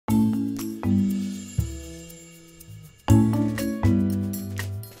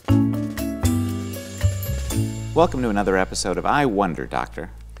Welcome to another episode of I Wonder, Doctor.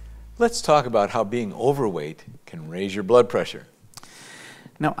 Let's talk about how being overweight can raise your blood pressure.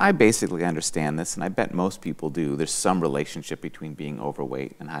 Now, I basically understand this, and I bet most people do. There's some relationship between being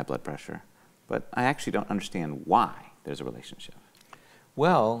overweight and high blood pressure. But I actually don't understand why there's a relationship.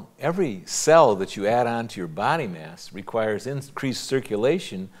 Well, every cell that you add on to your body mass requires increased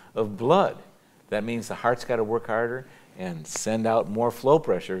circulation of blood. That means the heart's got to work harder and send out more flow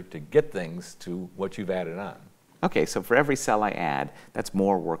pressure to get things to what you've added on. Okay, so for every cell I add, that's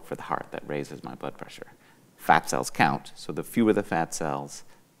more work for the heart that raises my blood pressure. Fat cells count, so the fewer the fat cells,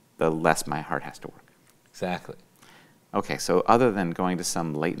 the less my heart has to work. Exactly. Okay, so other than going to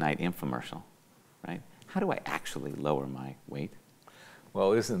some late-night infomercial, right, how do I actually lower my weight?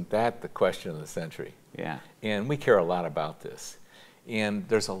 Well, isn't that the question of the century? Yeah. And we care a lot about this. And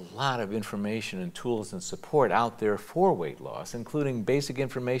there's a lot of information and tools and support out there for weight loss, including basic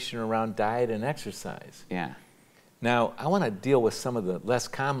information around diet and exercise. Yeah. Now, I want to deal with some of the less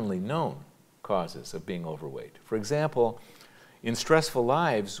commonly known causes of being overweight. For example, in stressful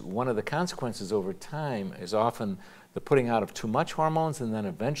lives, one of the consequences over time is often the putting out of too much hormones and then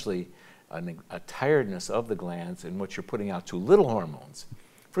eventually a tiredness of the glands in which you're putting out too little hormones.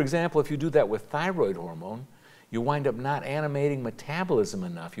 For example, if you do that with thyroid hormone, you wind up not animating metabolism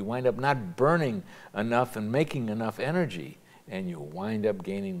enough. You wind up not burning enough and making enough energy, and you wind up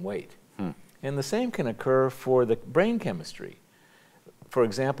gaining weight. And the same can occur for the brain chemistry. For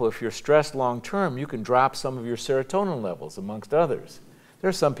example, if you're stressed long term, you can drop some of your serotonin levels, amongst others. There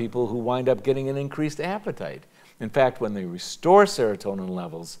are some people who wind up getting an increased appetite. In fact, when they restore serotonin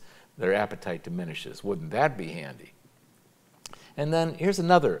levels, their appetite diminishes. Wouldn't that be handy? And then here's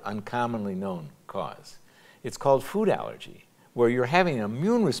another uncommonly known cause. It's called food allergy, where you're having an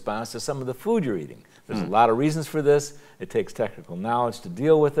immune response to some of the food you're eating. There's a lot of reasons for this. It takes technical knowledge to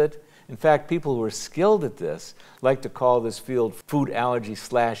deal with it. In fact, people who are skilled at this like to call this field food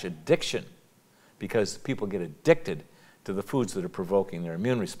allergy/addiction, because people get addicted to the foods that are provoking their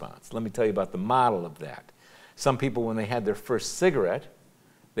immune response. Let me tell you about the model of that. Some people, when they had their first cigarette,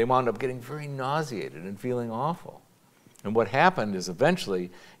 they wound up getting very nauseated and feeling awful. And what happened is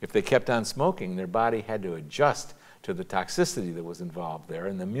eventually, if they kept on smoking, their body had to adjust to the toxicity that was involved there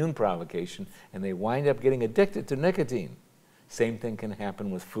and the immune provocation, and they wind up getting addicted to nicotine. Same thing can happen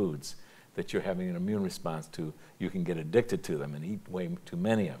with foods that you're having an immune response to. You can get addicted to them and eat way too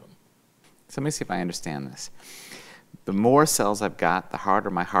many of them. So let me see if I understand this. The more cells I've got, the harder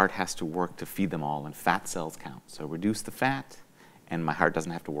my heart has to work to feed them all, and fat cells count. So reduce the fat, and my heart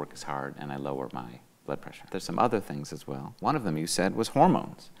doesn't have to work as hard, and I lower my blood pressure. There's some other things as well. One of them you said was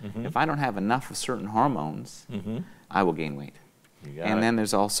hormones. If I don't have enough of certain hormones, I will gain weight. And then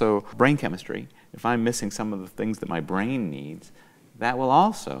there's also brain chemistry. If I'm missing some of the things that my brain needs, that will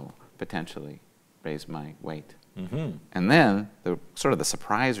also potentially raise my weight. And then the sort of the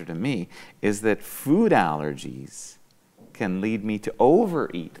surpriser to me is that food allergies can lead me to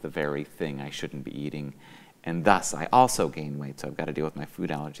overeat the very thing I shouldn't be eating, and thus I also gain weight. So I've got to deal with my food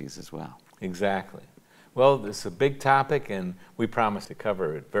allergies as well. Exactly. Well, this is a big topic, and we promise to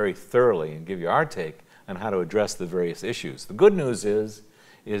cover it very thoroughly and give you our take on how to address the various issues. The good news is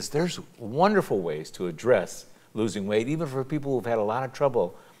there's wonderful ways to address losing weight, even for people who've had a lot of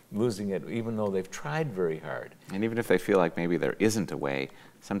trouble losing it, even though they've tried very hard. And even if they feel like maybe there isn't a way,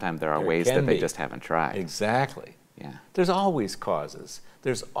 sometimes there are ways that they just haven't tried. Exactly. Yeah. There's always causes.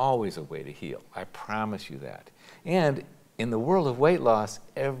 There's always a way to heal. I promise you that. And in the world of weight loss,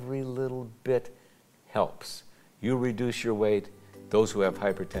 every little bit helps. You reduce your weight, those who have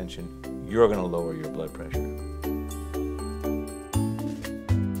hypertension, you're going to lower your blood pressure.